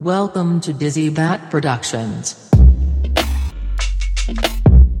Welcome to Dizzy Bat Productions.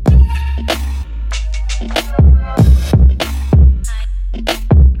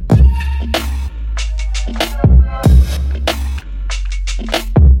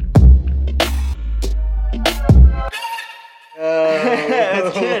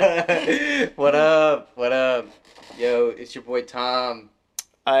 That's good. What up? What up? Yo, it's your boy Tom.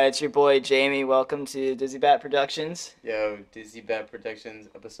 It's your boy Jamie. Welcome to Dizzy Bat Productions. Yo, Dizzy Bat Productions,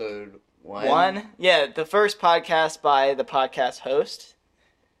 episode 1. One? Yeah, the first podcast by the podcast host.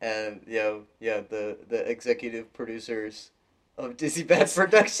 And, the executive producers of Dizzy Bat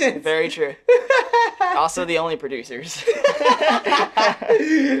Productions. Very true. Also the only producers.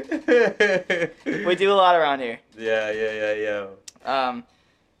 We do a lot around here. Yeah.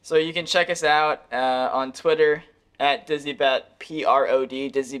 So you can check us out on Twitter at DizzyBat, Prod,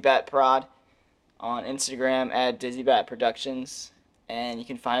 DizzyBat Prod, on Instagram at DizzyBat Productions, and you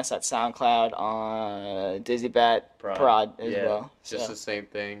can find us at SoundCloud on DizzyBat Prod as well. Just so. the same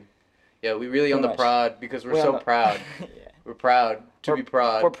thing. Yeah, we really on the much. prod because we're so proud. Yeah. We're proud to be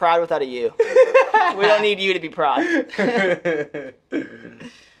proud. We're proud without a U. We don't need you to be proud.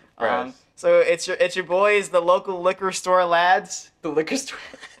 So it's your boys, the local liquor store lads. The liquor store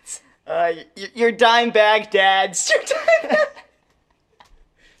lads. Your dime bag dads.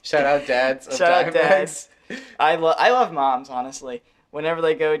 Shout out dads. Of Shout out dime dads. bags. I love moms, honestly. Whenever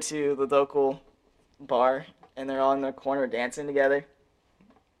they go to the local bar and they're all in the corner dancing together,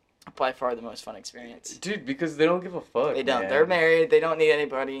 by far the most fun experience. Dude, because they don't give a fuck. They don't. Man. They're married. They don't need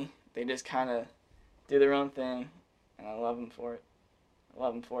anybody. They just kind of do their own thing, and I love them for it.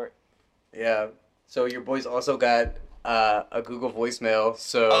 Yeah. So your boys also got a Google voicemail.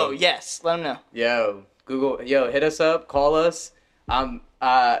 So. Oh yes, let them know. Hit us up. Call us.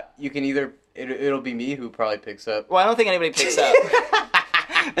 You can either it'll be me who probably picks up. Well, I don't think anybody picks up.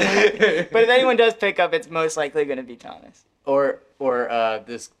 But if anyone does pick up, it's most likely going to be Thomas. Or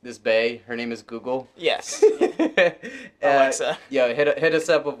this bae. Her name is Google. Yes. Alexa. Hit us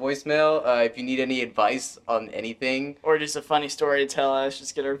up with voicemail if you need any advice on anything. Or just a funny story to tell us.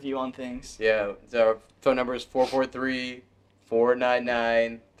 Just get our view on things. Yeah. Our phone number is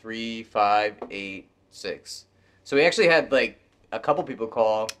 443-499-3586. So we actually had like a couple people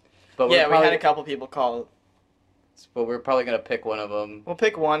call. But we had a couple people call. But we're probably going to pick one of them. We'll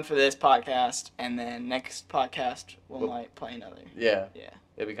pick one for this podcast, and then next podcast we might play another. Yeah. Yeah.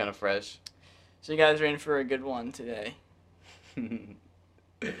 It'll be kind of fresh. So you guys are in for a good one today.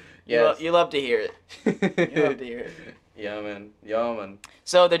 Yes. You love to hear it. You love to hear it. Yeah, man.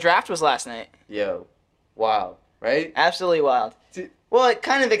 So the draft was last night. Yo. Wow. Right? Absolutely wild. Well, I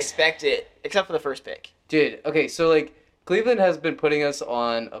kind of expect it, except for the first pick. Dude, okay, so, like, Cleveland has been putting us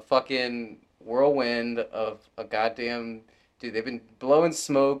on a fucking whirlwind of a goddamn... Dude, they've been blowing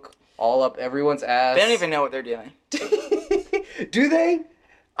smoke all up everyone's ass. They don't even know what they're doing. Do they?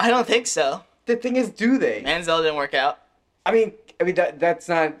 I don't think so. The thing is, do they? Manziel didn't work out. I mean that's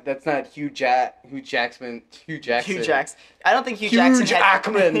not Hugh Jackson. I don't think Hugh Jackson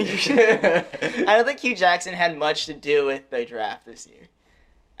Jackman. I don't think Hugh Jackson had much to do with the draft this year.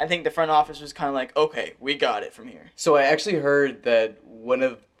 I think the front office was kind of like, okay, we got it from here. So I actually heard that one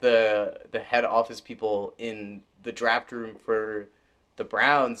of the head office people in the draft room for the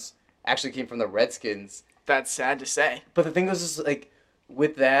Browns actually came from the Redskins. That's sad to say. But the thing was, is like,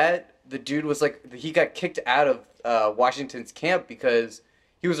 with that, the dude was like, he got kicked out of Washington's camp because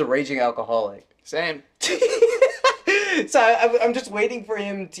he was a raging alcoholic. Same. So I'm just waiting for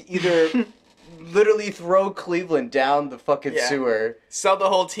him to either literally throw Cleveland down the fucking sewer. Sell the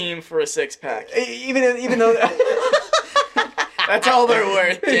whole team for a 6-pack. Even though... That's all they're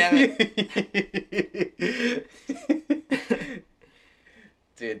worth, damn it.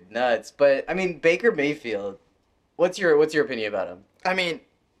 Dude, nuts. But, I mean, Baker Mayfield, what's your opinion about him? I mean,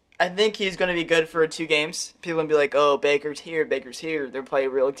 I think he's going to be good for 2 games. People will be like, oh, Baker's here. They'll play a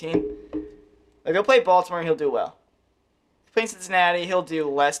real team. Like, they'll play Baltimore, he'll do well. Playing Cincinnati, he'll do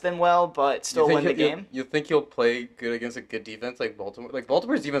less than well, but still win the game. You think he'll play good against a good defense like Baltimore? Like,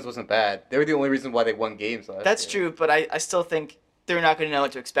 Baltimore's defense wasn't bad. They were the only reason why they won games last That's year. true, but I still think they're not going to know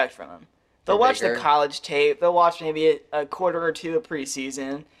what to expect from him. They'll For watch Baker? the college tape. They'll watch maybe a quarter or 2 of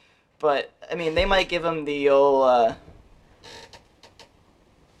preseason. But, I mean, they might give him the old...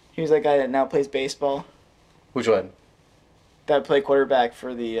 Who's that guy that now plays baseball? Which one? That played quarterback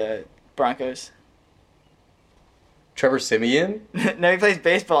for the Broncos. Trevor Siemian? No, he plays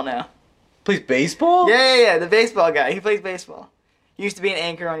baseball now. Plays baseball? Yeah, the baseball guy. He plays baseball. He used to be an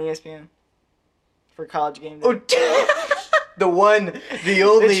anchor on ESPN for college game day. Oh, The one, the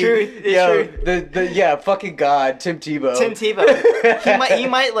only, The truth. the fucking god, Tim Tebow. Tim Tebow. He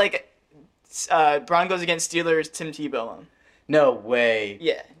might like Broncos against Steelers. Tim Tebow him. No way.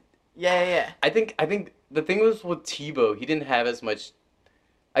 Yeah. I think the thing was with Tebow, he didn't have as much.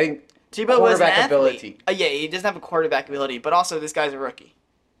 I think Tebow was an quarterback athlete. ability. Yeah, he doesn't have a quarterback ability, but also this guy's a rookie.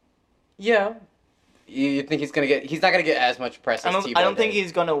 Yeah. You think he's not gonna get as much press as Tebow I don't think did.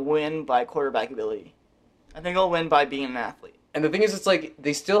 he's gonna win by quarterback ability. I think he'll win by being an athlete. And the thing is, it's like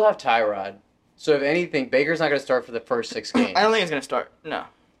they still have Tyrod. So if anything, Baker's not gonna start for the first 6 games. I don't think he's gonna start. No.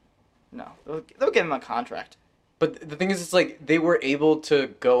 They'll give him a contract. But the thing is, it's like they were able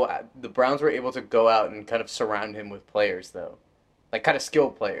to the Browns were able to go out and kind of surround him with players, though. Like, kind of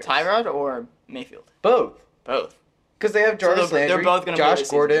skilled players. Tyrod or Mayfield? Both. Both. Because they have Jarvis they're Landry, both gonna play Josh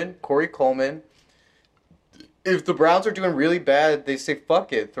this Gordon, Corey Coleman. If the Browns are doing really bad, they say,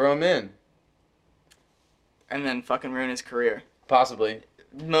 fuck it, throw him in. And then fucking ruin his career. Possibly.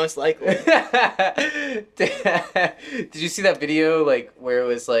 Most likely. Did you see that video, like, where it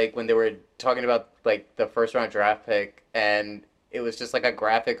was, like, when they were talking about, like, the first-round draft pick, and it was just, like, a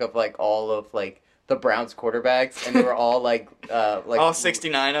graphic of, like, all of, like, the Browns quarterbacks, and they were all, like... all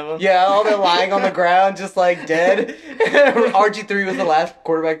 69 of them? Yeah, all they're lying on the ground, just, like, dead. RG3 was the last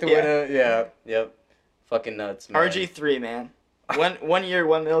quarterback to win a... Yeah, yep. Fucking nuts, man. RG3, man. 1 year,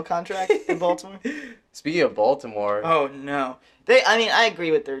 $1 million contract in Baltimore? Speaking of Baltimore... Oh, no. I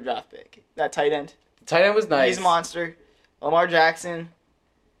agree with their draft pick. That tight end. The tight end was nice. He's a monster. Lamar Jackson,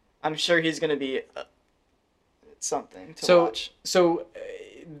 I'm sure he's going to be something to watch. So,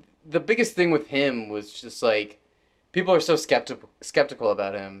 the biggest thing with him was just, like, people are so skeptical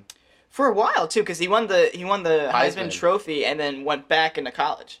about him. For a while, too, because he won the Heisman Heisman. Trophy and then went back into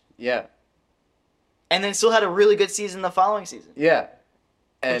college. Yeah. And then still had a really good season the following season. Yeah.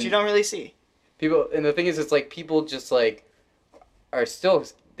 And Which you don't really see. and the thing is, it's like, people just, like, are still,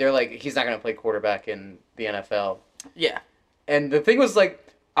 they're like, he's not going to play quarterback in the NFL. Yeah. And the thing was, like,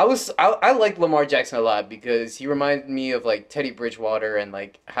 I like Lamar Jackson a lot because he reminded me of, like, Teddy Bridgewater and,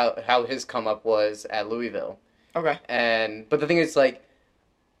 like, how his come up was at Louisville. Okay. But the thing is, like,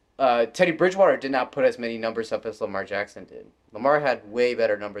 Teddy Bridgewater did not put as many numbers up as Lamar Jackson did. Lamar had way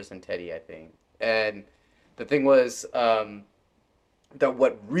better numbers than Teddy, I think. And the thing was, that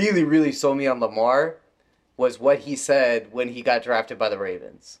what really, really sold me on Lamar was what he said when he got drafted by the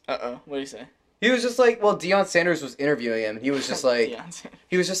Ravens. Uh-oh. What do you say? He was just like, well, Deion Sanders was interviewing him, and he was just like,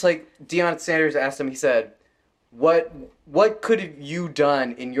 Deion Sanders asked him, he said, what could have you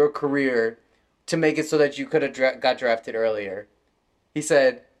done in your career to make it so that you could have got drafted earlier? He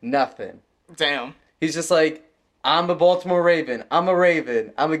said, nothing. Damn. He's just like, I'm a Baltimore Raven. I'm a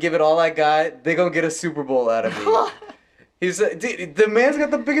Raven. I'm going to give it all I got. They're going to get a Super Bowl out of me. Dude, the man's got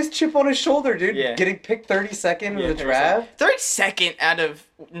the biggest chip on his shoulder, dude. Yeah. Getting picked 32nd in the draft. 32nd out of,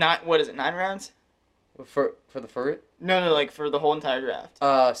 9 rounds? For the first? No, like for the whole entire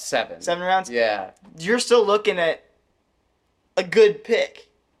draft. 7. 7 rounds? Yeah. You're still looking at a good pick.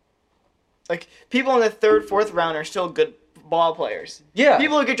 Like, people in the 3rd, 4th round are still good ball players. Yeah.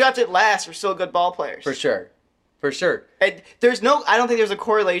 People who get drafted last are still good ball players. For sure. I don't think there's a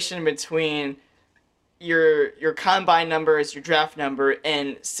correlation between your combine numbers, your draft number,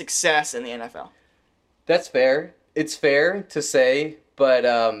 and success in the NFL. That's fair. It's fair to say, but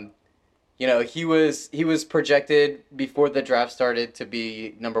he was projected before the draft started to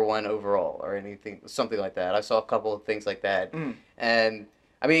be number 1 overall or something like that. I saw a couple of things like that, and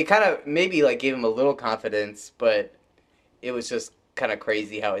I mean, it kind of maybe like gave him a little confidence, but it was just kind of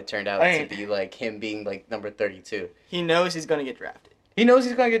crazy how it turned out to be like him being like number 32. He knows he's gonna get drafted. He knows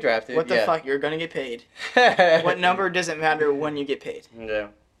he's gonna get drafted. What the fuck? You're gonna get paid. What number doesn't matter when you get paid. Yeah.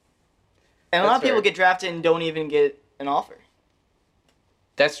 And a lot of people get drafted and don't even get an offer.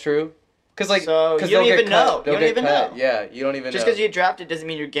 That's true. Cause you don't even know. You don't even know. Yeah, you don't even know. Just because you get drafted doesn't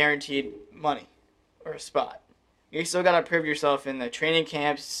mean you're guaranteed money or a spot. You still gotta prove yourself in the training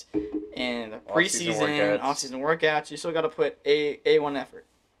camps and the preseason, off-season workouts. You still gotta put A1 effort.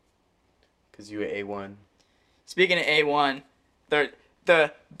 Cause you A1. Speaking of A1,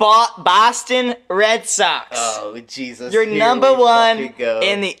 the Boston Red Sox. Oh, Jesus. You're number 1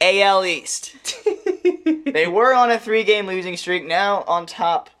 in the AL East. They were on a 3-game losing streak, now on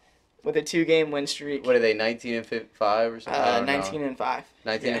top with a 2-game win streak. What are they, 19-5 or something? 19-5.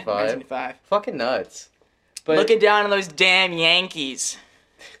 19-5? 19-5. Fucking nuts. But looking down on those damn Yankees.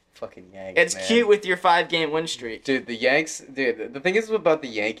 Fucking Yankees, It's cute with your 5-game win streak. Dude, the thing is about the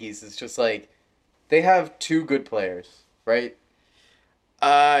Yankees is just like, they have 2 good players, right?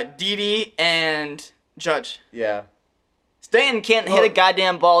 Didi and Judge. Yeah. Stanton can't hit a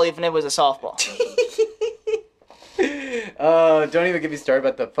goddamn ball even if it was a softball. Don't even get me started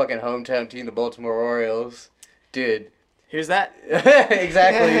about the fucking hometown team, the Baltimore Orioles. Dude. Who's that?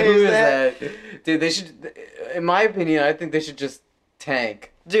 Exactly. Who Who's is that? that? Dude, they should, in my opinion, I think they should just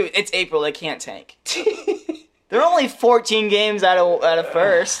tank. Dude, it's April. They can't tank. They're only 14 games out of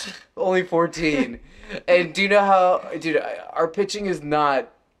first. Only 14. And do you know how, dude, our pitching is not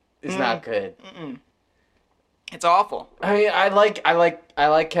good. Mm-mm. It's awful. I mean, I like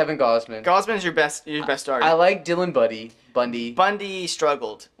Kevin Gausman. Gausman's your best starter. I like Dylan Bundy. Bundy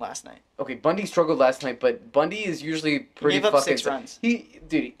struggled last night. Okay, Bundy struggled last night, but Bundy is usually pretty gave up fucking 6 runs. He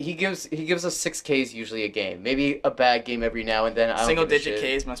gives us 6 Ks usually a game. Maybe a bad game every now and then. I don't Single give a digit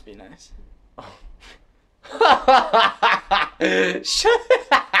shit. Ks must be nice. Shut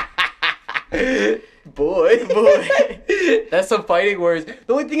boy. That's some fighting words.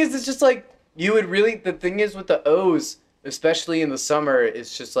 The only thing is, it's just like, the thing is with the O's, especially in the summer,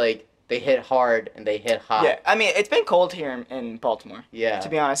 it's just like, they hit hard and they hit hot. Yeah, I mean, it's been cold here in Baltimore. Yeah. To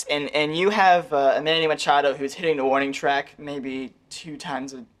be honest. And you have Manny Machado who's hitting the warning track maybe two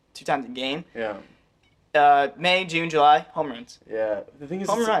times a game. Yeah. May, June, July, home runs. Yeah. The thing is,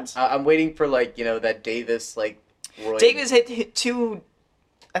 Home runs. I'm waiting for, like, that Davis, like, Roy. Davis hit 2,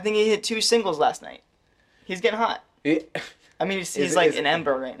 I think he hit 2 singles last night. He's getting hot. I mean, he's like an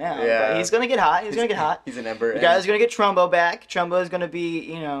ember right now. Yeah. But he's going to get hot. He's going to get hot. He's an ember. You guys are going to get Trumbo back. Trumbo is going to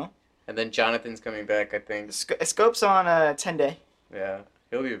be, And then Jonathan's coming back, I think. Scope's on a 10-day. Yeah.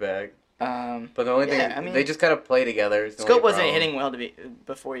 He'll be back. But But the only thing, I mean, they just gotta play together. is the Scope only wasn't problem. hitting well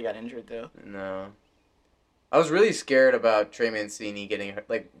before he got injured, though. No. I was really scared about Trey Mancini getting hurt.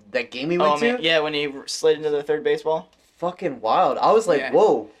 Like, that game he went to? Man, yeah, when he slid into the third base wall. Fucking wild. I was like, Yeah.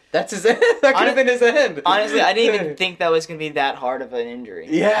 whoa, that's his end. That could have been his end. Honestly, I didn't even think that was going to be that hard of an injury.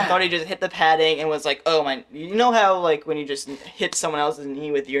 Yeah. I thought he just hit the padding and was like, oh, my. You know how, like, when you just hit someone else's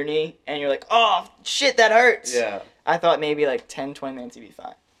knee with your knee and you're like, oh, shit, that hurts. Yeah. I thought maybe, like, 10, 20 minutes he'd be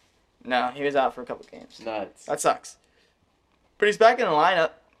fine. No, he was out for a couple games. Nuts. That sucks. But he's back in the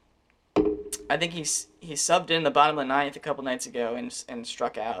lineup. I think he subbed in the bottom of the 9th a couple nights ago and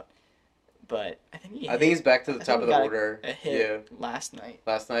struck out. But I think he's back to the top of the got order. A hit last night,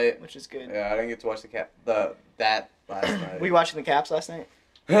 Last night. which is good. Yeah, I didn't get to watch that last night. Were you watching the Caps last night?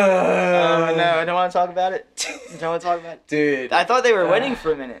 Oh, no, I don't want to talk about it. Don't want to talk about it. Dude. I thought they were winning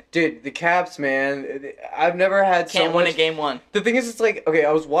for a minute. Dude, the Caps, man. I've never had Can't so win much... a game 1. The thing is, it's like, okay,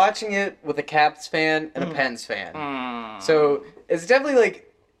 I was watching it with a Caps fan and a Pens fan. So, it was definitely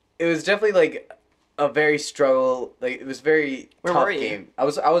like a very struggle, like, it was very Where tough were you? game. I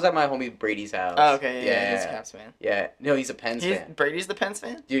was at my homie Brady's house. Oh, okay, yeah, he's a Caps fan. Yeah, no, he's a Pens fan. Brady's the Pens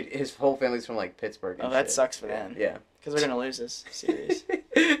fan? Dude, his whole family's from, like, Pittsburgh and Oh, that shit. sucks for them. Yeah. Because we're going to lose this series.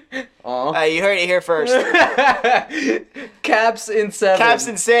 Aw. You heard it here first. Caps in 7. Caps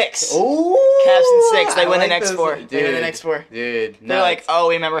in 6. Oh, Caps in 6. They I win the like next those- 4. Dude, They win the next 4. Dude, They're like, oh,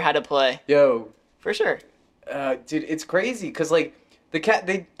 we remember how to play. Yo, For sure. dude, it's crazy because like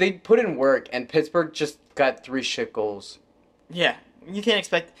they put in work and Pittsburgh just got 3 shit goals. Yeah. You can't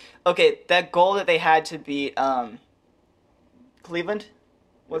expect... Okay, that goal that they had to beat Cleveland?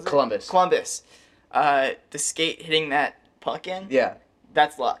 Was it? Columbus. The skate hitting that puck in? Yeah,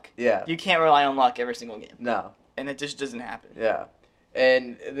 That's luck. yeah. You can't rely on luck every single game. No, And it just doesn't happen. yeah.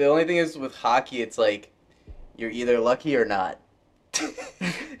 And the only thing is with hockey, it's like you're either lucky or not.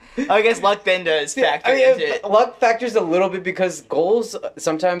 I guess luck then does factor into it. Luck factors a little bit because goals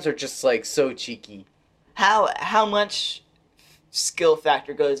sometimes are just like so cheeky. How much skill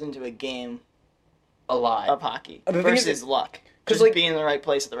factor goes into a game A lot. of hockey The thing is versus luck? 'cause, Just like- being in the right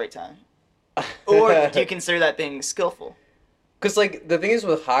place at the right time. Or do you consider that being skillful? Because, like, the thing is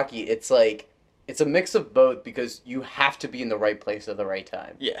with hockey, it's like, it's a mix of both because you have to be in the right place at the right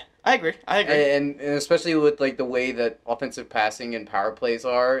time. Yeah, I agree. And especially with, like, the way that offensive passing and power plays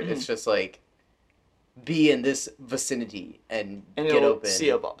are, Mm-hmm. it's just, like, be in this vicinity and And get you'll open. see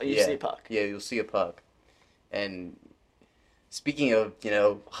a ball. You see a puck. Yeah, you'll see a puck. And speaking of,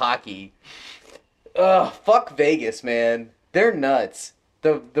 hockey, fuck Vegas, man. They're nuts.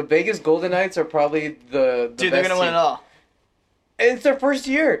 The Vegas Golden Knights are probably the Dude, best they're gonna win team. it all. It's their first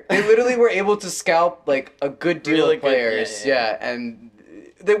year. They literally were able to scalp like a good deal Really of good, players. yeah. And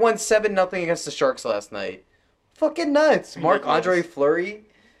they won 7-0 against the Sharks last night. Fucking nuts. Marc-Andre Fleury,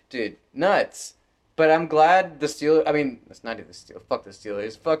 dude, nuts. But I'm glad the Steelers. I mean, it's not even the Steelers. Fuck the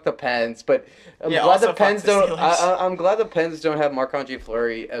Steelers. Fuck the Pens. But I'm glad also the fuck Pens the don't. Steelers. I'm glad the Pens don't have Marc-Andre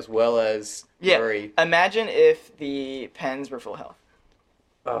Fleury as well as Fleury. Imagine if the Pens were full health.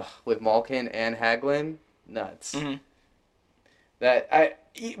 Ugh, with Malkin and Hagelin, nuts. Mhm. That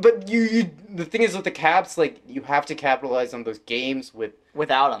but you the thing is with the Caps, like you have to capitalize on those games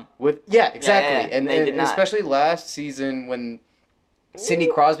without him. yeah, exactly, Yeah, and, they and did not. especially last season when Sidney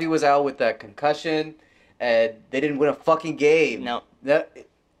Crosby was out with that concussion, and they didn't win a fucking game. No.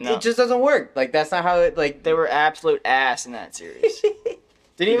 It just doesn't work. Like that's not how it like. They were absolute ass in that series.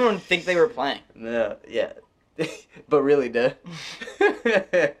 Didn't even think they were playing. No, yeah, but really, duh.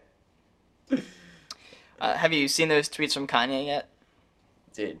 Have you seen those tweets from Kanye yet?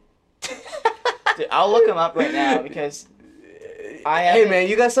 Dude. Dude, I'll look them up right now because I Hey haven't- man,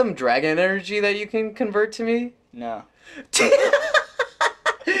 you got some dragon energy that you can convert to me? No.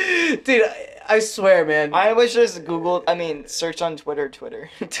 Dude, I swear, man. I wish I just Googled, search on Twitter.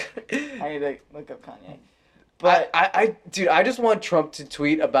 I need to look up Kanye. But Dude, I just want Trump to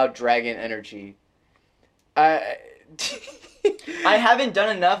tweet about dragon energy. I haven't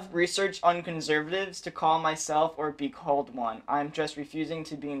done enough research on conservatives to call myself or be called one. I'm just refusing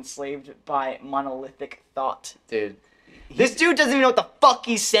to be enslaved by monolithic thought. Dude. This dude doesn't even know what the fuck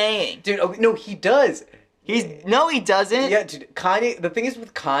he's saying. Dude, okay, no, he does. No, he doesn't. Yeah, dude, Kanye, the thing is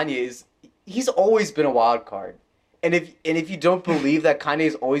with Kanye is he's always been a wild card. And if you don't believe that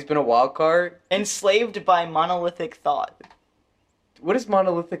Kanye's always been a wild card, Enslaved by monolithic thought. what is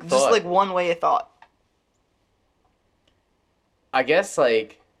monolithic thought? Just like one way of thought. I guess,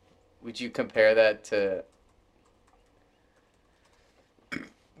 like, would you compare that to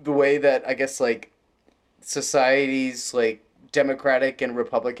the way that, I guess, like, society's, like, Democratic and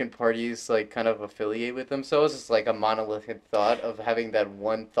Republican parties, like, kind of affiliate with themselves? It's like a monolithic thought of having that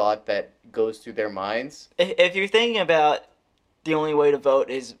one thought that goes through their minds. If you're thinking about the only way to vote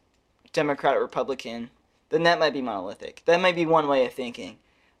is Democrat or Republican, then that might be monolithic. That might be one way of thinking.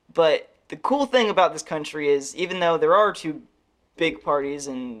 But the cool thing about this country is, even though there are two big parties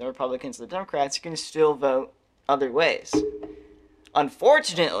and the Republicans and the Democrats, you can still vote other ways.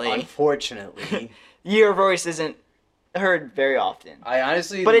 Unfortunately, your voice isn't heard very often. I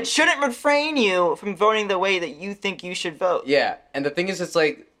honestly... But it shouldn't refrain you from voting the way that you think you should vote. Yeah, and the thing is, it's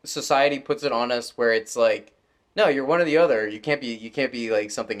like society puts it on us where it's like, no, you're one or the other. You can't be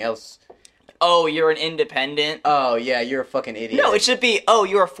like something else. Oh, you're an independent? Oh, yeah, you're a fucking idiot. No, it should be, oh,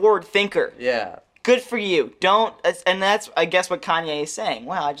 you're a forward thinker. Yeah. Good for you. Don't, and that's, I guess, what Kanye is saying.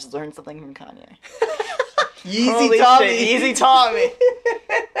 Wow, I just learned something from Kanye. Yeezy taught me. Yeezy taught me.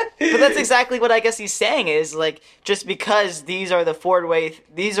 But that's exactly what I guess he's saying is, like, just because these are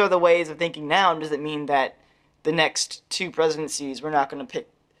the ways of thinking now, doesn't mean that the next two presidencies, we're not going to pick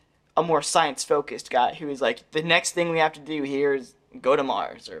a more science-focused guy who is like, the next thing we have to do here is go to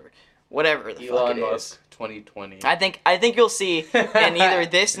Mars, or whatever the fuck it is. Musk 2020. I think you'll see in either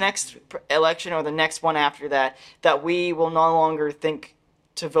this next election or the next one after that we will no longer think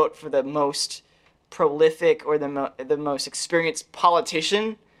to vote for the most prolific or the most experienced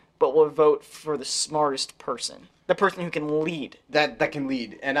politician, but we'll vote for the smartest person, the person who can lead. That can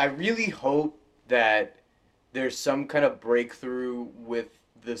lead, and I really hope that there's some kind of breakthrough with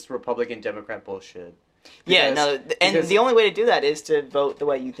this Republican Democrat bullshit. And the only way to do that is to vote the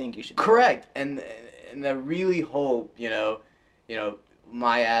way you think you should vote. Correct, and I really hope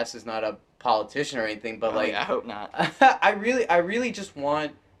my ass is not a politician or anything, but like I hope not. I really just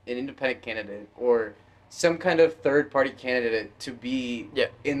want an independent candidate or some kind of third party candidate to be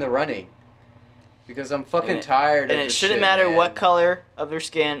in the running, because I'm fucking tired of and it this shouldn't shit, matter man. what color of their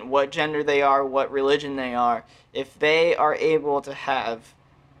skin, what gender they are, what religion they are. If they are able to have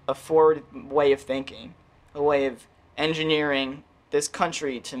a forward way of thinking, a way of engineering this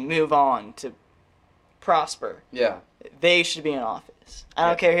country to move on, to prosper, Yeah, they should be in office. I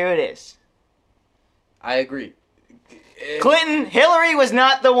don't care who it is. I agree. Clinton, Hillary was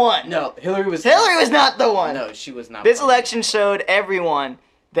not the one. No, Hillary was not the one. No, she was not. This one. election showed everyone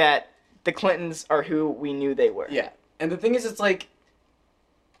that the Clintons are who we knew they were. Yeah, and the thing is, it's like,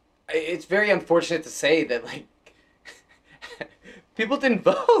 it's very unfortunate to say that, like, people didn't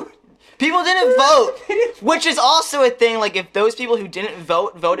vote. People didn't vote, which is also a thing. Like, if those people who didn't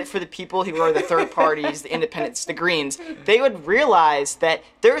vote voted for the people who are the third parties, the independents, the Greens, they would realize that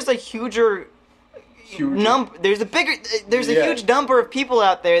there's a huger number. There's a huge number of people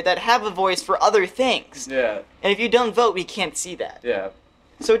out there that have a voice for other things. Yeah. And if you don't vote, we can't see that. Yeah.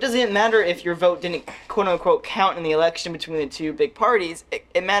 So it doesn't matter if your vote didn't quote unquote count in the election between the two big parties.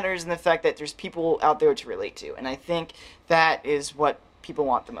 It matters in the fact that there's people out there to relate to, and I think that is what people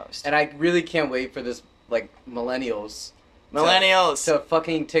want the most. And I really can't wait for this, like, millennials Millennials. to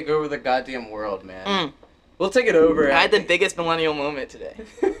fucking take over the goddamn world, man. We'll take it over. I had the biggest millennial moment today.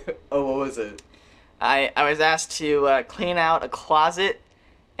 Oh, what was it? I was asked to clean out a closet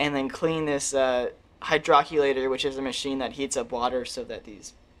and then clean this hydroculator, which is a machine that heats up water so that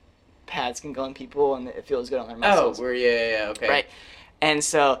these pads can go on people and it feels good on their muscles. Oh, yeah, okay. Right. And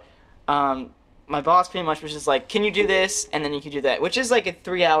so my boss pretty much was just like, can you do this? And then you can do that, which is like a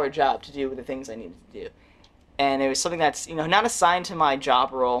 3-hour job to do with the things I needed to do. And it was something that's, not assigned to my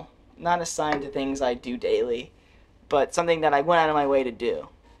job role, not assigned to things I do daily, but something that I went out of my way to do.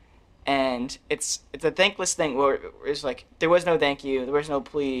 And it's a thankless thing where it's like, there was no thank you, there was no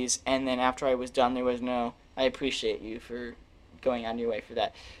please, and then after I was done, there was no, I appreciate you for going out of your way for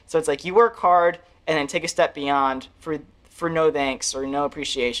that. So it's like, you work hard, and then take a step beyond for no thanks or no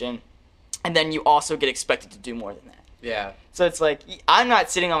appreciation, and then you also get expected to do more than that. Yeah. So it's like, I'm not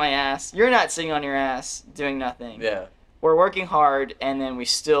sitting on my ass, you're not sitting on your ass doing nothing. Yeah. We're working hard, and then we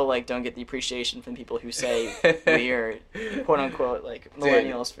still don't get the appreciation from people who say we are quote unquote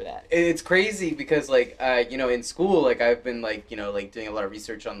millennials for that. It's crazy because in school I've been doing a lot of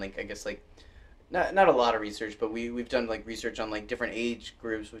research on I guess not a lot of research, but we've done research on different age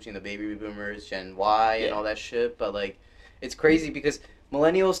groups between the baby boomers, Gen Y, and all that shit. But it's crazy because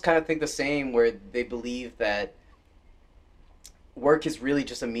millennials kind of think the same, where they believe that work is really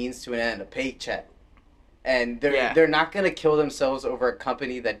just a means to an end, a paycheck. And they're not going to kill themselves over a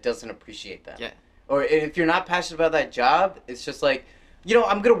company that doesn't appreciate them. Yeah. Or if you're not passionate about that job, it's just I'm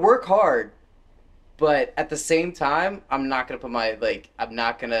going to work hard, but at the same time, I'm not going to put I'm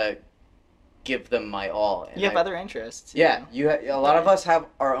not going to give them my all. And you have other interests. Yeah. A lot of us have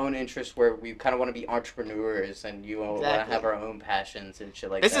our own interests where we kind of want to be entrepreneurs and want to have our own passions and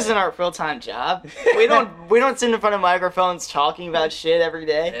shit like this that. This isn't our full-time job. we don't sit in front of microphones talking about shit every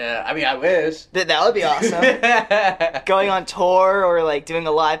day. Yeah, I mean, I wish. That would be awesome. Going on tour or doing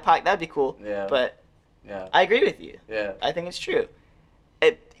a live podcast, that'd be cool. Yeah. But yeah, I agree with you. Yeah. I think it's true.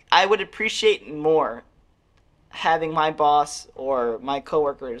 I would appreciate more having my boss or my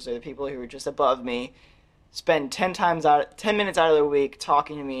coworkers or the people who are just above me spend 10 minutes out of their week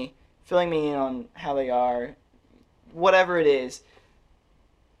talking to me, filling me in on how they are, whatever it is,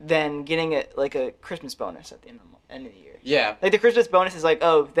 than getting a Christmas bonus at the end of the year. Yeah. The Christmas bonus is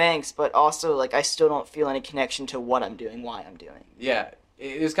oh, thanks, but also I still don't feel any connection to what I'm doing, why I'm doing. Yeah.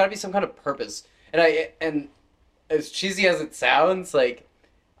 There's got to be some kind of purpose. And as cheesy as it sounds,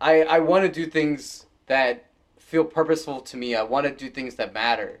 I want to do things that feel purposeful to me. I want to do things that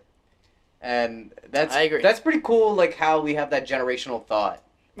matter. And I agree. That's pretty cool, how we have that generational thought.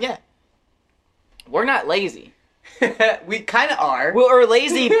 Yeah. We're not lazy. We kind of are. We're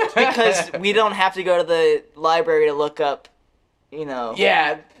lazy because we don't have to go to the library to look up,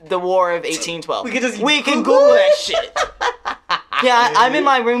 yeah, the War of 1812. We can Google that shit. Yeah, I'm in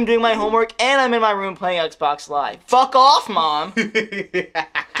my room doing my homework, and I'm in my room playing Xbox Live. Fuck off, Mom.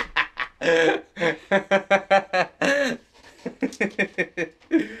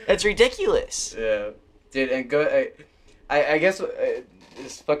 It's ridiculous. Yeah, dude, and I guess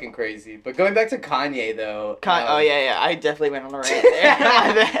it's fucking crazy. But going back to Kanye though. Oh yeah, I definitely went on a rant there.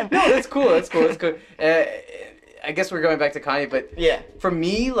 My bad. No, that's cool. That's cool. I guess we're going back to Kanye, but yeah, for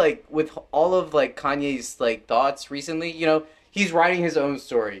me, with all of Kanye's thoughts recently, he's writing his own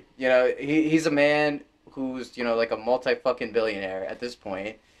story. He's a man who's a multi-fucking billionaire at this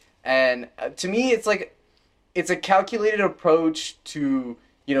point. And to me, it's a calculated approach to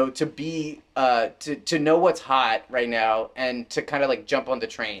to be to know what's hot right now and to kind of jump on the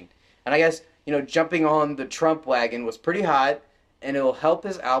train. And I guess jumping on the Trump wagon was pretty hot, and it'll help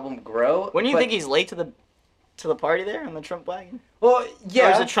his album grow. When do you think he's late to the party there on the Trump wagon? Well, yeah.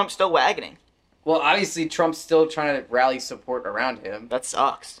 Or is it Trump still wagoning? Well, obviously Trump's still trying to rally support around him. That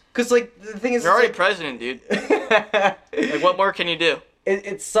sucks. Because the thing is, you're already president, dude. What more can you do?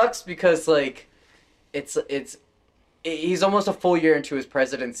 It sucks because he's almost a full year into his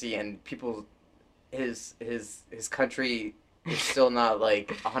presidency, and his country is still not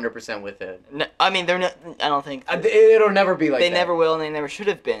 100% with it. No, I mean, they're not. I don't think it'll never be like they that. never will, and they never should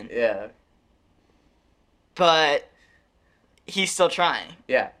have been. Yeah. But he's still trying.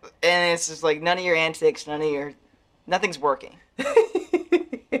 Yeah. And it's just none of your antics, nothing's working, and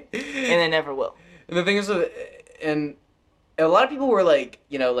it never will. And the thing is, and a lot of people were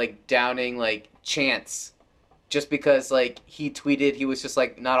downing Chance, just because he tweeted he was just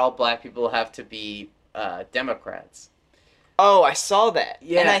not all black people have to be Democrats. Oh, I saw that.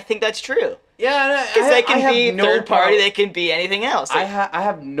 Yeah. And I think that's true. Yeah, because they can be third party, they can be anything else. I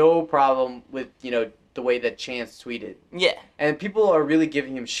have no problem with the way that Chance tweeted. Yeah. And people are really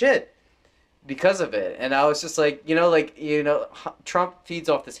giving him shit because of it. And I was just Trump feeds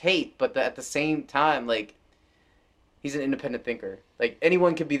off this hate, but at the same time, he's an independent thinker.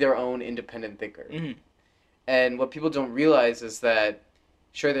 Anyone can be their own independent thinker. Mm-hmm. And what people don't realize is that,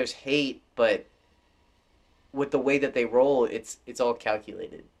 sure, there's hate, but with the way that they roll, it's all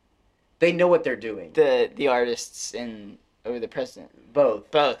calculated. They know what they're doing. The artists or the president. Both.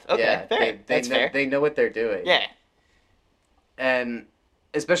 Both. Okay, Yeah, fair. That's know, fair. They know what they're doing. Yeah. And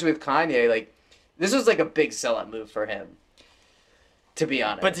especially with Kanye, like, this was like a big sellout move for him. To be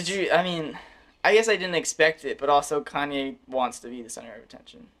honest. But I mean, I guess I didn't expect it, but also Kanye wants to be the center of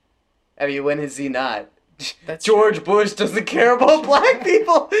attention. I mean, when is he not? That's George Bush doesn't care about black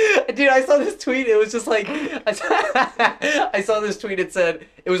people. Dude, I saw this tweet. It was just like, I saw this tweet. It said,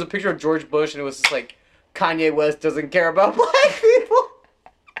 it was a picture of George Bush, and it was just like, Kanye West doesn't care about black people.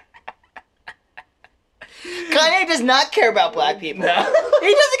 Kanye does not care about black people. No. He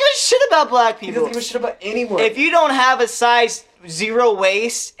doesn't give a shit about black He people. doesn't give a shit about anyone. If you don't have a size 0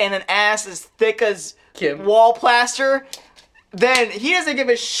 waist and an ass as thick as Kim. wall plaster, then he doesn't give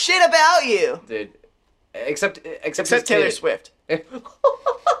a shit about you. Dude, except his Taylor kid. Swift. But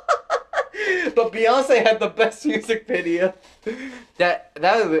Beyonce had the best music video. That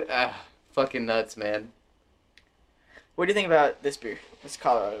was fucking nuts, man. What do you think about this beer? This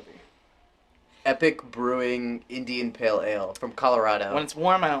Colorado beer. Epic Brewing Indian Pale Ale from Colorado. When it's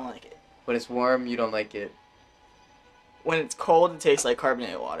warm, I don't like it. When it's warm, you don't like it. When it's cold, it tastes like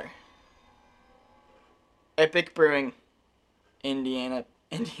carbonated water. Epic Brewing India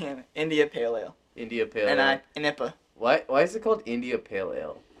Pale Ale. India Pale And Ale. IPA. Why is it called India Pale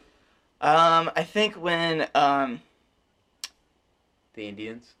Ale? I think when The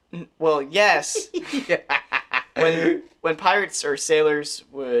Indians? well, yes. Yeah. when pirates or sailors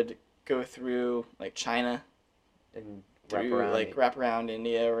would go through like China And wrap around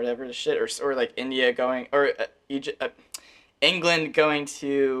India or whatever the shit, or like India going or Egypt, England going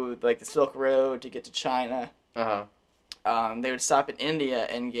to like the Silk Road to get to China. They would stop in India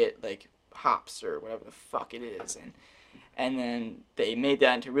and get like hops or whatever the fuck it is, and then they made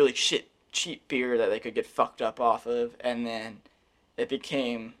that into really cheap beer that they could get fucked up off of, and then it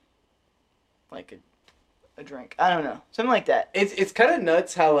became like a drink. I don't know, something like that. It's kind of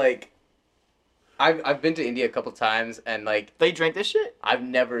nuts how like I've been to India a couple times, and like They drink this shit. I've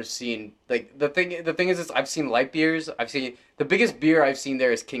never seen like the thing is I've seen light beers. I've seen the biggest beer I've seen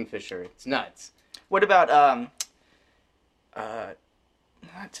there is Kingfisher. It's nuts. What about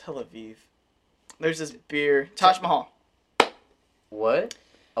not Tel Aviv? There's this beer, Taj Mahal. What?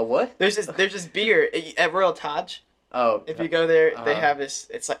 A what? There's this beer at Royal Taj. Oh. If you go there, they Uh-huh. have this.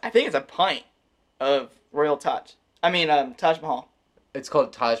 It's like I think it's a pint of Royal Taj. I mean Taj Mahal. It's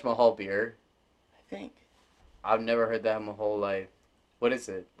called Taj Mahal beer. I think I've never heard that in my whole life. What is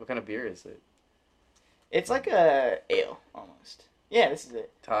it? What kind of beer is it? it's like a ale almost. Yeah, this is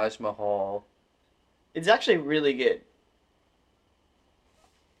it. Taj Mahal. It's actually really good.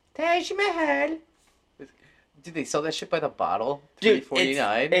 Taj Mahal. Dude, they sell that shit by the bottle? Dude,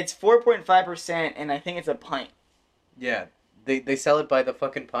 $3.49? it's 4.5%, and I think it's a pint. Yeah. They sell it by the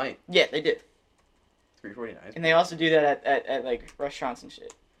fucking pint. Yeah, they do. $3.49. And they also do that at like restaurants and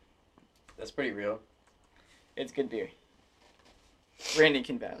shit. That's pretty real. It's good beer. Randy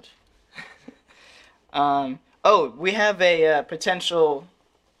can vouch. Oh, we have a potential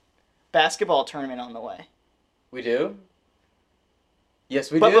basketball tournament on the way. We do?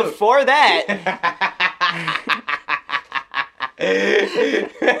 Yes, we But do. before that,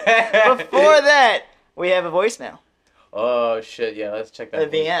 we have a voicemail. Oh shit! Yeah, let's check A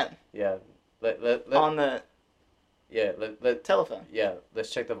that. VM Yeah, let on the telephone. telephone. Yeah, let's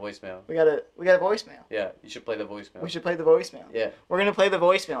check the voicemail. We got a voicemail. Yeah, you should play the voicemail. We should play the voicemail. Yeah, We're gonna play the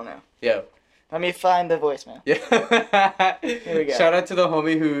voicemail now. yeah, Let me find the voicemail. yeah. Here we go. Shout out to the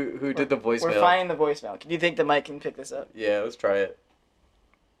homie who did the voicemail. We're finding the voicemail. Do you think the mic can pick this up? Yeah, let's try it.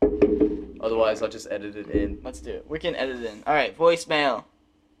 Otherwise, I'll just edit it in. Let's do it. We can edit it in. All right, voicemail.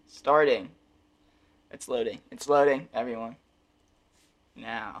 Starting. It's loading. It's loading, everyone.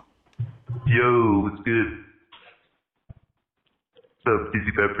 Now. Yo, what's good? What's up,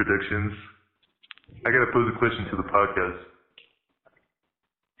 Dizzy Bad Productions? I gotta pose a question to the podcast.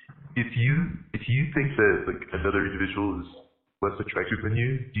 If you think that like another individual is less attractive than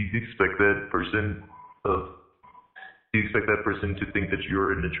you, do you expect that person to think that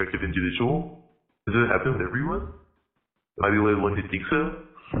you're an attractive individual? Does it happen with everyone? Am I the only one who thinks so?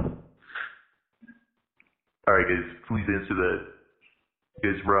 Alright guys, please answer that.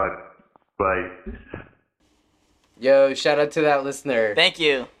 You guys rock. Bye. Yo, shout out to that listener. Thank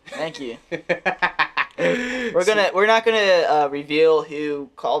you. Thank you. We're not gonna reveal who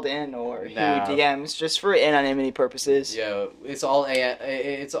called in or who No. DMs, just for anonymity purposes. Yo, it's all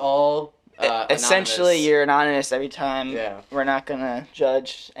Essentially, anonymous. you're anonymous every time. Yeah. We're not gonna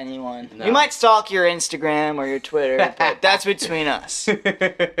judge anyone. No. We might stalk your Instagram or your Twitter, but that's between us.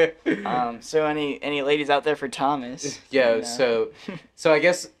 So any ladies out there for Thomas? Yeah. you know. So I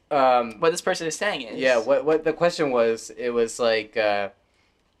guess What this person is saying is. yeah. What the question was? It was like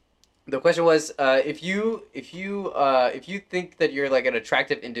the question was if you think that you're like an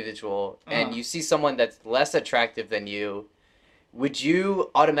attractive individual and you see someone that's less attractive than you, would you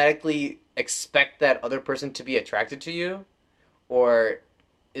automatically expect that other person to be attracted to you, or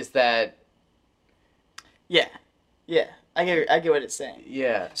is that Yeah. I get what it's saying.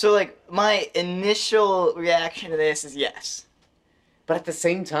 yeah? So like my initial reaction to this is yes, But at the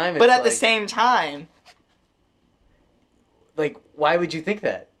same time, but it's at the like- same time, like, why would you think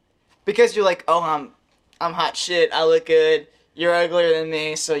that? because you're like, oh, I'm hot shit. I look good. You're uglier than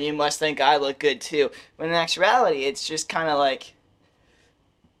me, so you must think I look good too. When in actuality, it's just kind of like.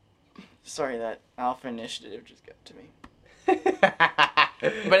 Sorry, that alpha initiative just got to me.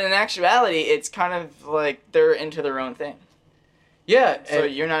 But in actuality, it's kind of like they're into their own thing. Yeah, So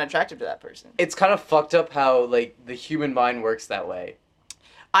and you're not attracted to that person. it's kind of fucked up how like the human mind works that way.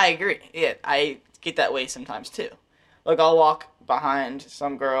 I agree. Yeah, I get that way sometimes too. Like I'll walk behind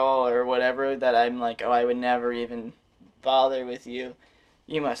some girl or whatever that I'm like, oh, I would never even bother with you.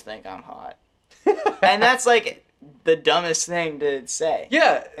 You must think I'm hot. And that's like the dumbest thing to say.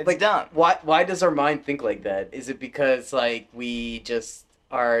 Yeah, It's like dumb. Why does our mind think like that? Is it because like we just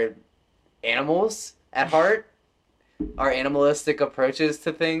are animals at heart? Our animalistic approaches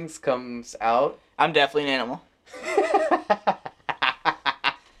to things comes out. I'm definitely an animal.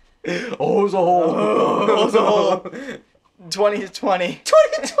 Oh, it's a hole. Oh, it's a hole. 20 is 20.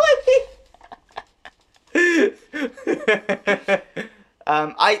 2020.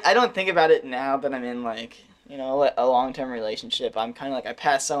 I don't think about it now that I'm in like, you know, a long-term relationship. I'm kind of like, I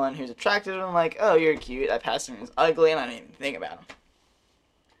pass someone who's attractive and I'm like, oh, you're cute. I pass someone who's ugly and I don't even think about them.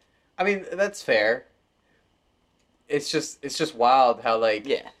 I mean, that's fair. It's just wild how like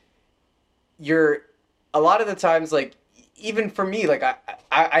Yeah. you're a lot of the times like even for me like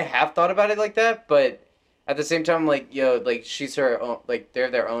I have thought about it like that, but at the same time like like she's her own, like they're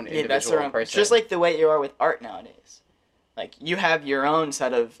their own Yeah, individual that's their own, person. just like the way you are with art nowadays. Like you have your own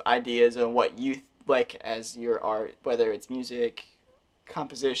set of ideas on what you like as your art, whether it's music,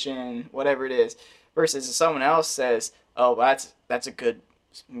 composition, whatever it is, versus if someone else says, "Oh, that's a good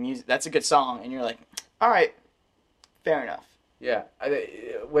music, that's a good song," and you're like, "All right, fair enough." Yeah,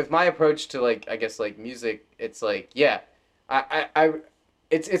 with my approach to like I guess like music, it's like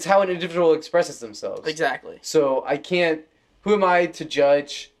it's how an individual expresses themselves. Exactly. So I can't. Who am I to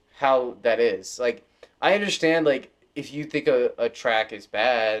judge how that is? Like I understand like if you think a track is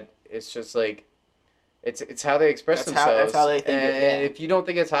bad, it's just like it's how they express themselves. That's how they think And it, yeah. if you don't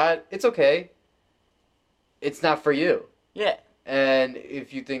think it's hot, it's okay. It's not for you. Yeah. And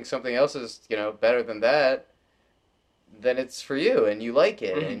if you think something else is better than that, then it's for you and you like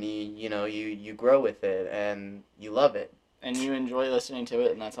it and you grow with it and you love it. And you enjoy listening to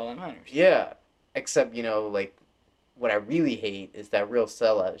it, and that's all that matters. Yeah, except like what I really hate is that real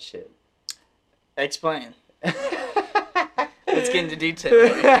sellout shit. Explain. Let's get into detail.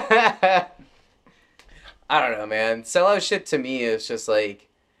 I don't know, man. Sellout shit to me is just like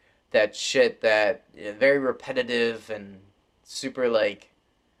that shit that very repetitive and super like.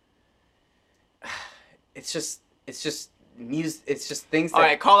 It's just music. It's just things that. All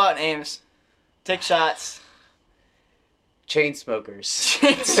right, call out names. Take shots. Chain smokers. Who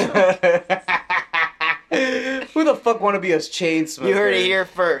the fuck want to be a chain smoker? You heard it here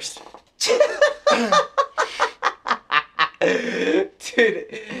first.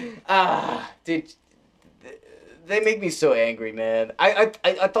 Dude, they make me so angry, man. I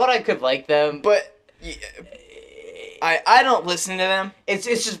thought I could like them, But I don't listen to them. it's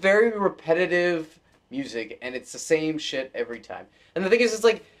just very repetitive music, and it's the same shit every time. And the thing is, it's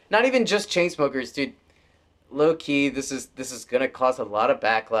like not even just chain smokers, dude. Low key, this is gonna cause a lot of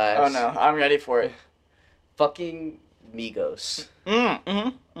backlash. Oh no, I'm ready for it. Fucking Migos.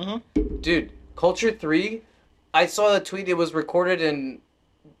 Mm-hmm. Dude, Culture 3, I saw a tweet, it was recorded in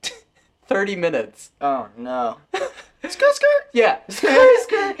 30 minutes. Oh no. Skirt, skirt. Yeah.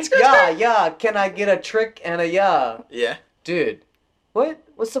 Yeah, can I get a trick and a yeah? Yeah. Dude,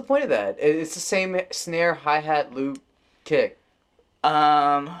 what's the point of that? It's the same snare, hi-hat, loop, kick.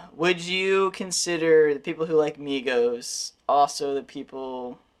 Would you consider the people who like Migos also the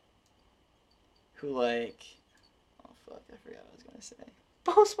people who like... Oh fuck, I forgot what I was gonna say.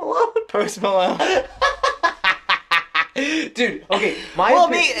 Post Malone. Post Malone. Dude, okay, my Well,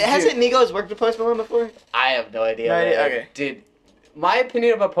 opinion- hasn't Migos worked with Post Malone before? I have no idea. No idea, man. okay. Dude, my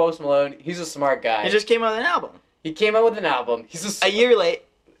opinion about Post Malone, he's a smart guy. He just came out with an album He came out with an album. a year late.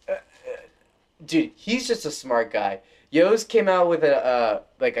 Dude, he's just a smart guy. Yo's came out with a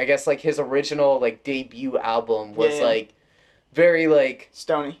like I guess like his original like debut album was Yeah. like very like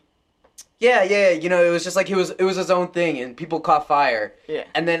Stony. yeah, you know, it was just like it was his own thing and people caught fire. Yeah.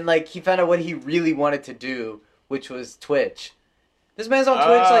 And then like he found out what he really wanted to do, which was Twitch. This man's on Twitch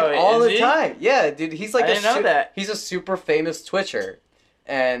like all is the he? time. Yeah, dude, he's like I didn't know that. He's a super famous Twitcher.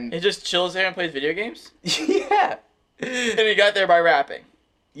 And He just chills there and plays video games? yeah. And he got there by rapping.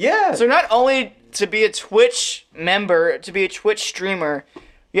 Yeah. So not only to be a Twitch member, to be a Twitch streamer,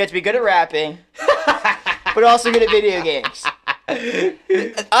 you have to be good at rapping, but also good at video games.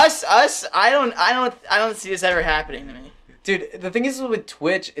 Us, I don't see this ever happening to me. Dude, the thing is with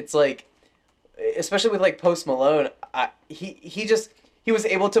Twitch, it's like, especially with like Post Malone, he was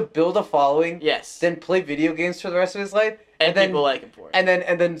able to build a following, Yes. then play video games for the rest of his life, And then people like him for it.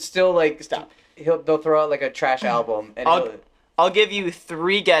 and then still like Stop. They'll throw out like a trash album and I'll give you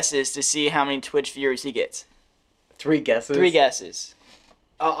 3 guesses to see how many Twitch viewers he gets. 3 guesses. 3 guesses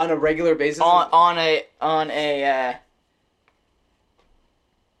On a regular basis. on a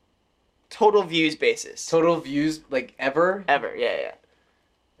total views basis. Total views like ever. Ever, yeah.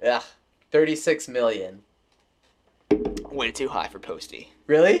 Ugh, 36 million. Way too high for Posty.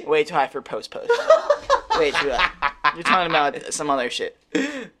 Really? Way too high for Post. Way too high. You're talking about some other shit.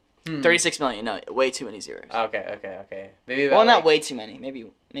 36 million. No, way too many zeros. Okay. Maybe about, Well, not like, way too many. Maybe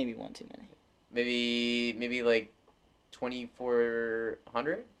one too many. maybe like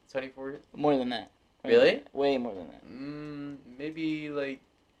 2,400, 24. More than that. Really? Way more than that. Maybe like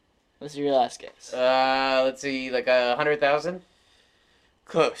What's your last guess? let's see, like 100,000,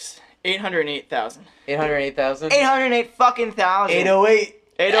 Close. 808,000. 808,000, 808 fucking thousand. 808.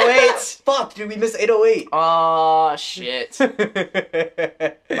 808. Fuck, dude, we missed 808. Oh shit.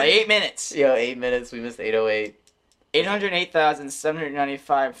 By 8 minutes. Yo, 8 minutes. We missed 808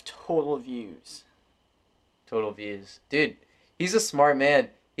 808,795 total views. total views. Dude, he's a smart man.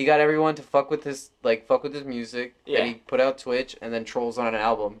 He got everyone to fuck with his music. Yeah. And he put out Twitch and then trolls on an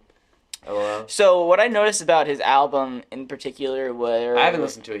album. LOL. So what I noticed about his album in particular were I haven't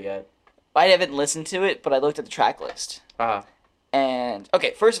listened to it yet. I haven't listened to it, but I looked at the track list. And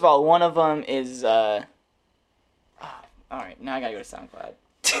okay, first of all, one of them is all right, now I gotta go to SoundCloud.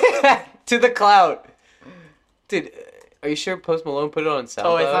 To the cloud. Dude, are you sure Post Malone put it on SoundCloud?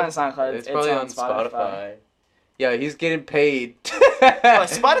 Oh, it's not on SoundCloud. It's probably on Spotify. Yeah, he's getting paid. Oh,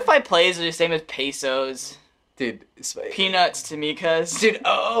 Spotify plays are the same as pesos, Dude, peanuts to Mikas. dude,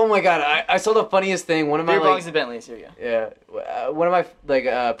 oh my god, I saw the funniest thing. One of my Beer like, bongs and Bentleys. Here we go. yeah, one of my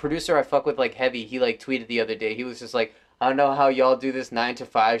like producer I fuck with like heavy. He like tweeted the other day. He was just like, I don't know how y'all do this 9 to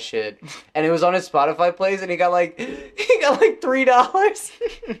 5 shit, and it was on his Spotify plays, and he got like $3.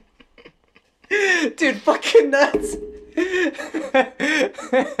 Dude, fucking nuts.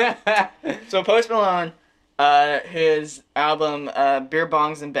 So Post Malone, his album Beer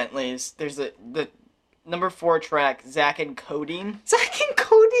Bongs and Bentleys. There's the number 4 track, Zack and Codeine. Zack and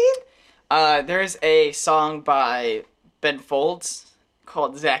Codeine? There's a song by Ben Folds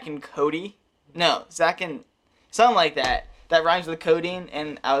called Zack and Cody. No, Zack and something like that. That rhymes with codeine,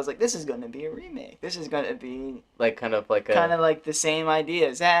 and I was like, this is going to be a remake. This is going to be Like kind of like the same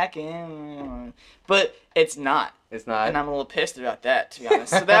idea, Zack and... But it's not. It's not. And I'm a little pissed about that, to be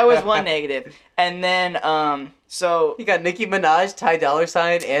honest. So that was one negative. And then, so... You got Nicki Minaj, Ty Dolla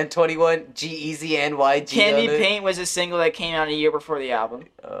 $ign, and 21 G-Eazy and YG. Candy on it. Paint was a single that came out a year before the album.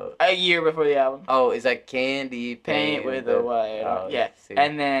 Oh. A year before the album. Oh, is that Candy Paint with a Y. Oh, Yeah. see.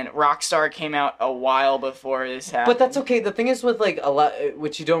 And then Rockstar came out a while before this happened. But that's okay. The thing is with like a lot,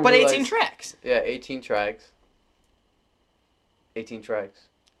 which you don't But realize. 18 tracks. Yeah, 18 tracks. 18 tracks.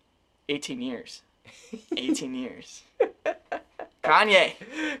 18 years. 18 years. Kanye.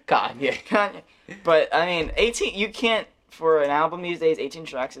 Kanye. But, I mean, 18, you can't, for an album these days, 18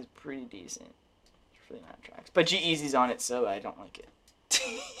 tracks is pretty decent. It's really not tracks. But G-Eazy's on it, so I don't like it.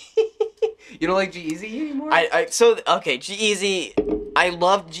 You don't like G-Eazy anymore? Okay, G-Eazy, I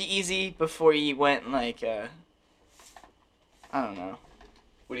loved G-Eazy before he went, like, I don't know.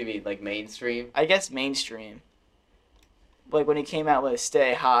 What do you mean, like mainstream? I guess mainstream. Like, when he came out with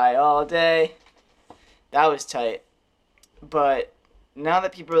Stay High All Day, that was tight. But now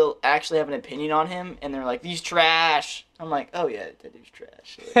that people actually have an opinion on him, and they're like, he's trash, I'm like, oh yeah, that dude's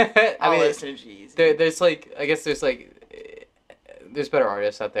trash. Like, I'll listen to G-Eazy. There's like, I guess there's like, there's better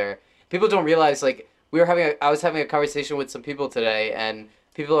artists out there. People don't realize, like, I was having a conversation with some people today, and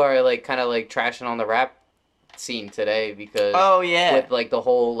people are like kind of like trashing on the rap scene today because Oh yeah. with like the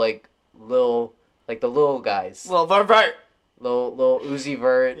whole like the little guys. Well, right. Lil Uzi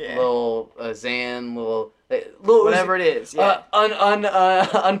Vert, Yeah. Lil Xan, Lil Whatever Uzi, it is. Yeah.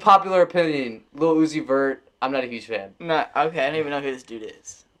 unpopular opinion. Lil Uzi Vert. I'm not a huge fan. No, okay, I don't even know who this dude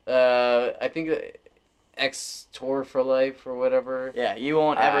is. I think X Tour for Life or whatever. Yeah, you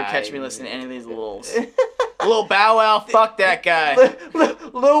won't ever catch me listening to any of these Lils. Lil Lil Bow Wow, fuck that guy.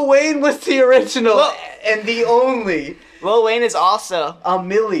 Wayne was the original Lil- and the only. Lil Wayne is also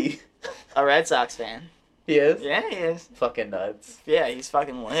Millie. a Red Sox fan. He is? Yeah, he is. Fucking nuts. Yeah, he's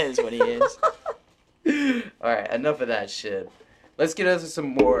fucking Liz, what he is. Alright, enough of that shit. Let's get into some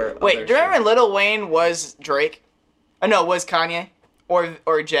more. Wait, other do you remember shit. when Lil Wayne was Drake? Oh, no, was Kanye?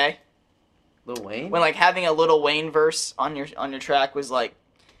 Or Jay? Lil Wayne? When, like, having a Lil Wayne verse on your track was like,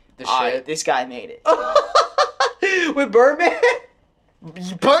 the "Alright, shit. this guy made it. With Birdman?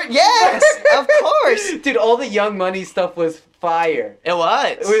 Yes, of course. Dude, all the Young Money stuff was fire. It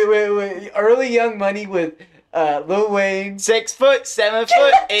was. Wait. Early Young Money with Lil Wayne. 6 foot, 7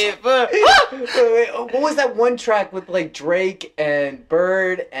 foot, 8 foot. Wait, what was that one track with like Drake and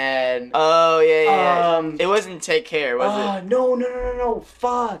Bird and Oh, yeah. Um, It wasn't Take Care, was no,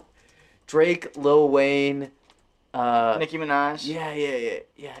 fuck. Drake, Lil Wayne, it? Nicki Minaj?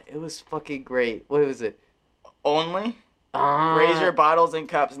 yeah, it was fucking great. What was it? Only? Raise your bottles and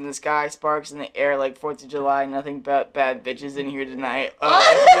cups in the sky, sparks in the air like 4th of July, nothing but bad bitches in here tonight.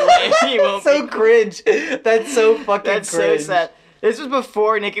 Oh, if you won't so be- cringe. That's so fucking That's cringe. so sad. This was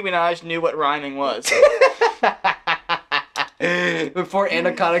before Nicki Minaj knew what rhyming was. Before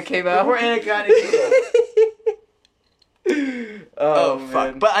Anaconda came out. Before Anaconda came Oh,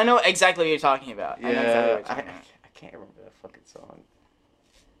 fuck. man. But I know exactly what you're talking about. I know exactly what Yeah, you're talking about. I can't remember that fucking song.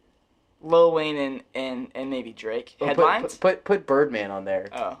 Lil Wayne and maybe Drake. Oh, Headlines? Put Birdman on there.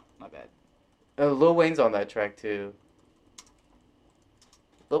 Oh, my bad. Lil Wayne's on that track too.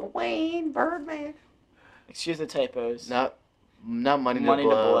 Lil Wayne, Birdman. Excuse the typos. Not Money to Money to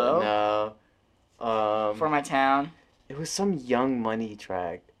Blow. No. For my town. It was some Young Money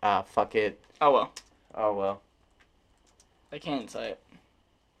track. Fuck it. Oh, well. Oh well. I can't say it.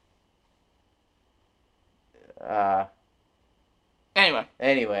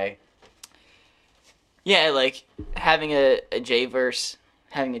 Anyway. Yeah, like, having a J verse,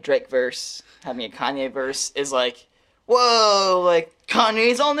 having a Drake verse, having a Kanye verse is like, whoa, like,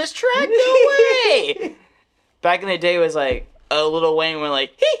 Kanye's on this track? No way! Back in the day, it was like, Lil Wayne went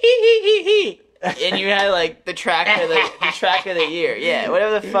like, hee. And you had, like, the track of the year. Yeah,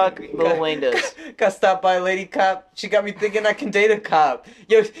 whatever the fuck Lil Wayne does. Got stopped by a lady cop. She got me thinking I can date a cop.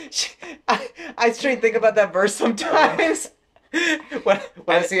 Yo, I straight think about that verse sometimes. when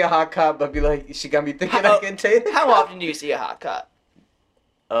I see a hot cop, I'll be like, she got me thinking I can date a How cop. often do you see a hot cop?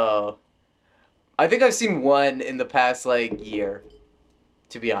 Oh. I think I've seen one in the past, like, year.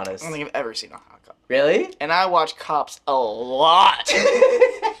 To be honest. I don't think I've ever seen a hot cop. Really? And I watch Cops a lot.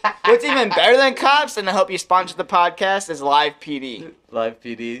 What's even better than Cops, and I hope you sponsor the podcast, is Live PD. Live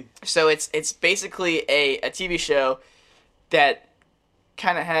PD. So it's basically a TV show that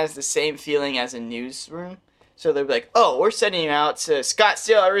kind of has the same feeling as a newsroom. So they're like, oh, we're sending you out to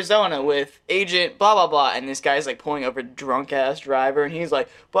Scottsdale, Arizona with agent blah, blah, blah. And this guy's like pulling over a drunk-ass driver, and he's like,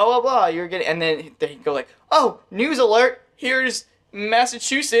 blah, blah, blah, you're getting... And then they go like, oh, news alert, here's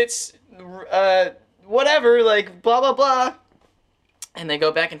Massachusetts, whatever, like, blah, blah, blah. And they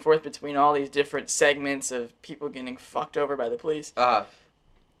go back and forth between all these different segments of people getting fucked over by the police.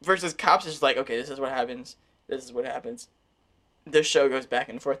 Versus Cops is like, okay, this is what happens. This is what happens. The show goes back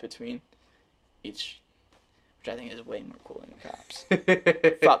and forth between each, which I think is way more cool than Cops.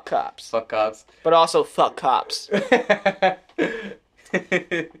 Fuck Cops. Fuck cops. But also fuck Cops. Do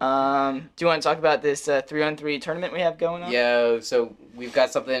you want to talk about this 3-on-3 tournament we have going on? Yeah, so we've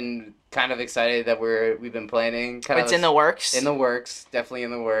got something kind of excited that we've been planning. It's in the works. In the works, definitely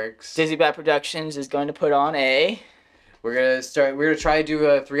in the works. Dizzy Bat Productions is going to put on a... We're gonna try to do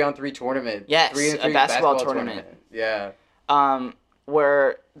a 3-on-3 tournament. Yes, 3-on-3 a basketball tournament. Yeah.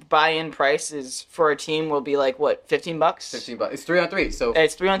 Where buy-in prices for a team will be like, what, $15? $15. It's 3-on-3, so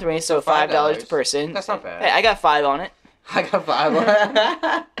It's 3-on-3, so $5 per person. That's not bad. Hey, I got 5 on it. I got 5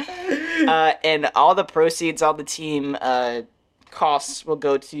 on. And all the proceeds, all the team costs will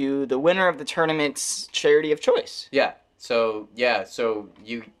go to the winner of the tournament's charity of choice. So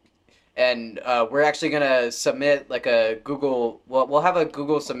you, and we're actually gonna submit like a Google. Well, we'll have a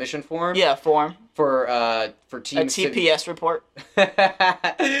Google submission form. Yeah, form. For A teams TPS report.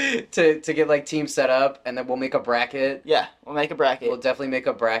 to get like teams set up, and then we'll make a bracket. Yeah, we'll make a bracket. We'll definitely make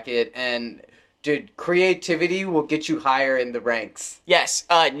a bracket, and dude, creativity will get you higher in the ranks. Yes.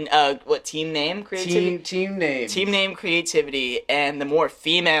 What team name? Creativity. Team name. Team name, creativity, and the more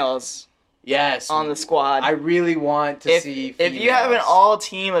females Yes. on the squad. I really want to see If you have an females. all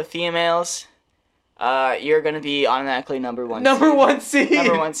team of females, you're gonna be automatically number one. Number one seed.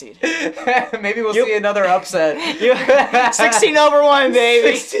 Number one seed. Maybe we'll You- see another upset. 16 over 1,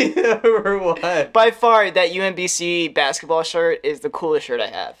 baby. 16 over 1. By far, that UMBC basketball shirt is the coolest shirt I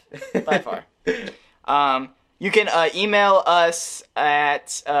have. By far. You can email us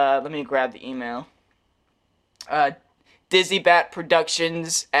at, let me grab the email.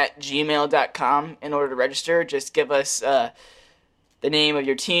 DizzyBatProductions@gmail.com in order to register. Just give us the name of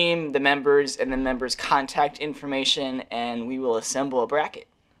your team, the members, and the members' contact information, and we will assemble a bracket.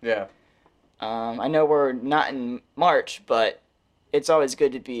 Yeah. I know we're not in March, but it's always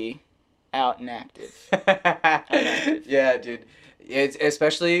good to be out and active. Yeah, dude. It's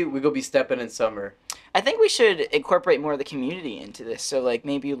especially we gonna be stepping in summer. I think we should incorporate more of the community into this. So, like,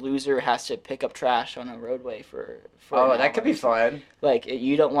 maybe a loser has to pick up trash on a roadway for Oh, an that could hour. be fun. Like,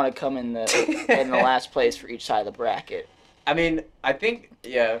 you don't want to come in the last place for each side of the bracket. I mean, I think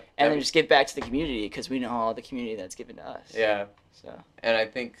yeah. And then just give back to the community because we know all the community that's given to us. Yeah. So And I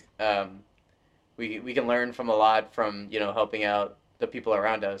think we can learn from a lot from helping out the people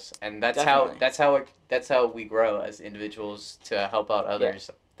around us, and Definitely. that's how we grow as individuals to help out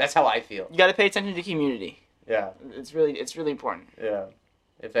others. That's how I feel. you got to pay attention to community. Yeah, It's really important. yeah.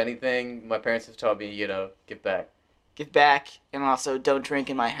 If anything, my parents have taught me, give back. Give back, and also don't drink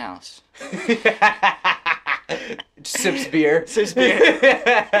in my house. Sips beer. Sips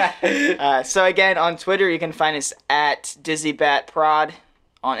beer. So again, on Twitter, you can find us at DizzyBatProd,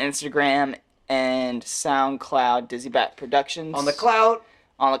 on Instagram and SoundCloud, DizzyBat Productions. On the clout.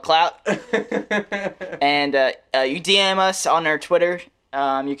 On the clout. And you DM us on our Twitter.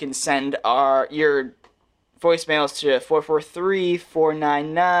 You can send your voicemails to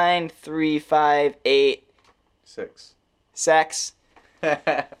 443-499-3586. 6.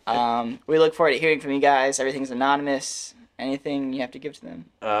 We look forward to hearing from you guys. Everything's anonymous. Anything you have to give to them?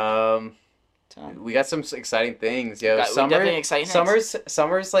 Tom? We got some exciting things, yo. We definitely exciting things.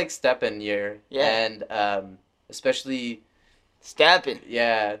 Summer's like stepping year. Yeah. And especially Stepping.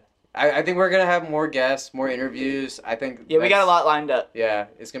 yeah. I think we're gonna have more guests, more interviews. I think Yeah, we got a lot lined up. Yeah,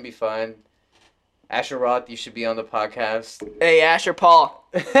 it's gonna be fun. Asher Roth, you should be on the podcast. Hey, Asher Paul.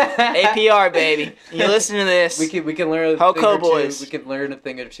 APR, baby. You listen to this. We can learn a Ho thing or two. Boys. We can learn a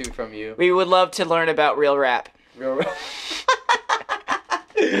thing or two from you. We would love to learn about real rap. Real.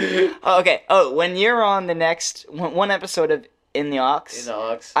 Oh, okay. Oh, when you're on the next one episode of In the Aux,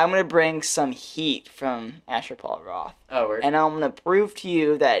 I'm going to bring some heat from Asher Paul Roth. Oh, word. And I'm going to prove to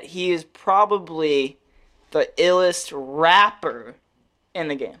you that he is probably the illest rapper in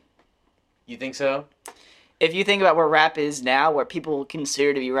the game. You think so? If you think about where rap is now, where people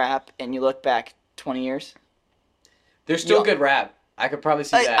consider to be rap, and you look back 20 years, There's still Yeah. good rap. I could probably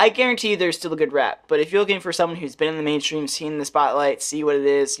see that. I guarantee you there's still a good rap. But if you're looking for someone who's been in the mainstream, seen the spotlight, see what it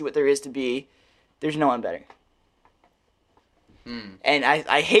is, see what there is to be, there's no one better. And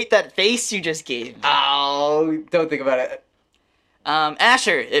I hate that face you just gave me. Oh, don't think about it.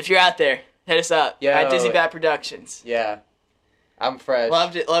 Asher, if you're out there, hit us up Yo. at DizzyBat Productions. Yeah. I'm fresh.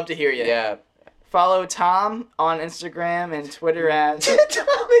 Love to hear you. Yeah. Follow Tom on Instagram and Twitter as Tom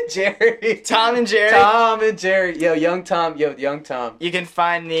and Jerry. Tom and Jerry. Tom and Jerry. Yo, young Tom. You can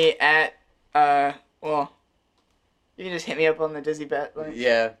find me at you can just hit me up on the DizzyBat link.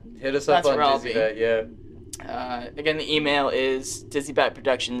 Yeah. Hit us up That's on where I'll DizzyBat. Yeah. Again, the email is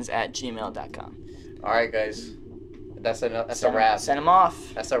dizzybatproductions@gmail.com. All right, guys. That's a wrap. Send them off.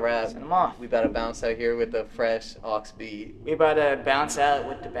 That's a wrap. Send them off. We about to bounce out here with the fresh aux beat. We about to bounce out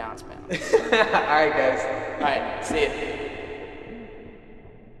with the bounce. All right, guys. All right, see ya.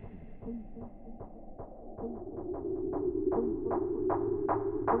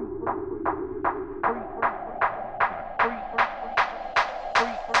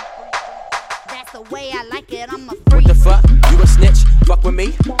 That's the way I like it. I'm a What freak. the fuck? You a snitch? Fuck with me?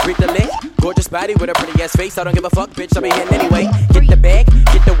 Read the lick? Gorgeous body with a pretty ass face. I don't give a fuck, bitch. I'll be hitting anyway. Get the bag,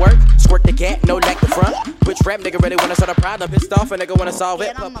 get the work, squirt the cat, no lack the front. Which rap nigga really wanna start a problem? Pissed off, a nigga wanna solve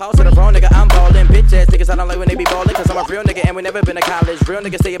it. Put pause to the wrong nigga, I'm ballin'. Bitch ass niggas, I don't like when they be ballin'. Cause I'm a real nigga and we never been to college. Real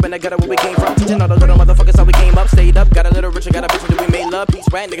niggas stay up in the gutter where we came from. Teaching all the little motherfuckers how we came up. Stayed up, got a little richer, got a bitch until we made love. Peace,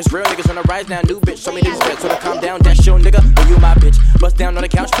 rat niggas, real niggas on the rise now. New bitch, show me these threats. So to calm down, that's your nigga. When you my bitch, bust down on the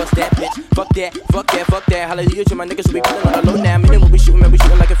couch, bust that bitch. Fuck that, fuck that, fuck that. Hallelujah to my niggas who be pulling on the low now. Meaning when we shootin', man, we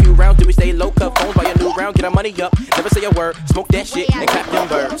shootin' like a few rounds. Do we stay low? Cut phones by your new round, get our money up. Never say a word, smoke that shit and clap them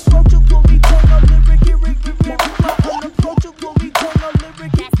birds. That's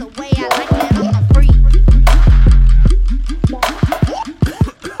the way I like it. I'm a freak.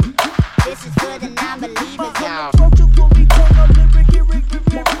 This is for the non-believers, y'all.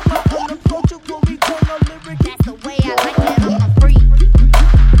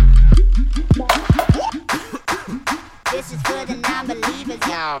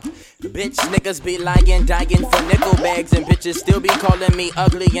 bitch. Niggas be lying, dying for nickel bags, and bitches still be calling me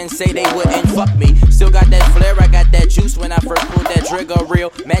ugly and say they wouldn't fuck me. Still got that flair, I got that juice when I first pulled that trigger.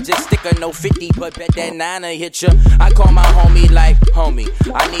 Real magic sticker, no 50, but bet that 9'll hit ya. I call my homie like, homie,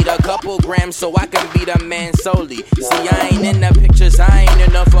 I need a couple grams so I can be the man solely. See, I ain't in the pictures, I ain't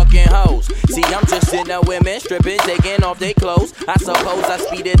in the fucking hoes. See, I'm just in the women stripping, taking off their clothes. I suppose I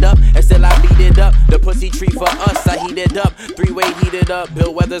speed it up, and still I beat it up. The pussy tree for us, I heat it up. 3-way heated up,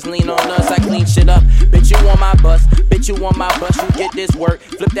 Bill Weathers lean on us, I clean shit up. Bitch, you on my bus, bitch, you on my bus, you get this work.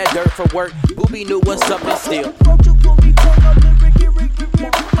 Flip that dirt for work, Booby knew what's up and still.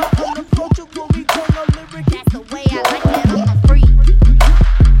 That's the way I like it, I'm a freak.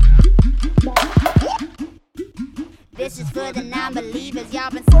 This is for the non-believers, y'all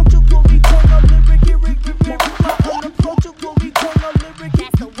been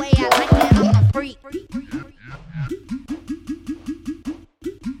That's the way I like it, I'm a freak.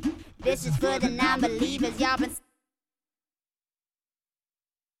 This is for the non-believers, y'all been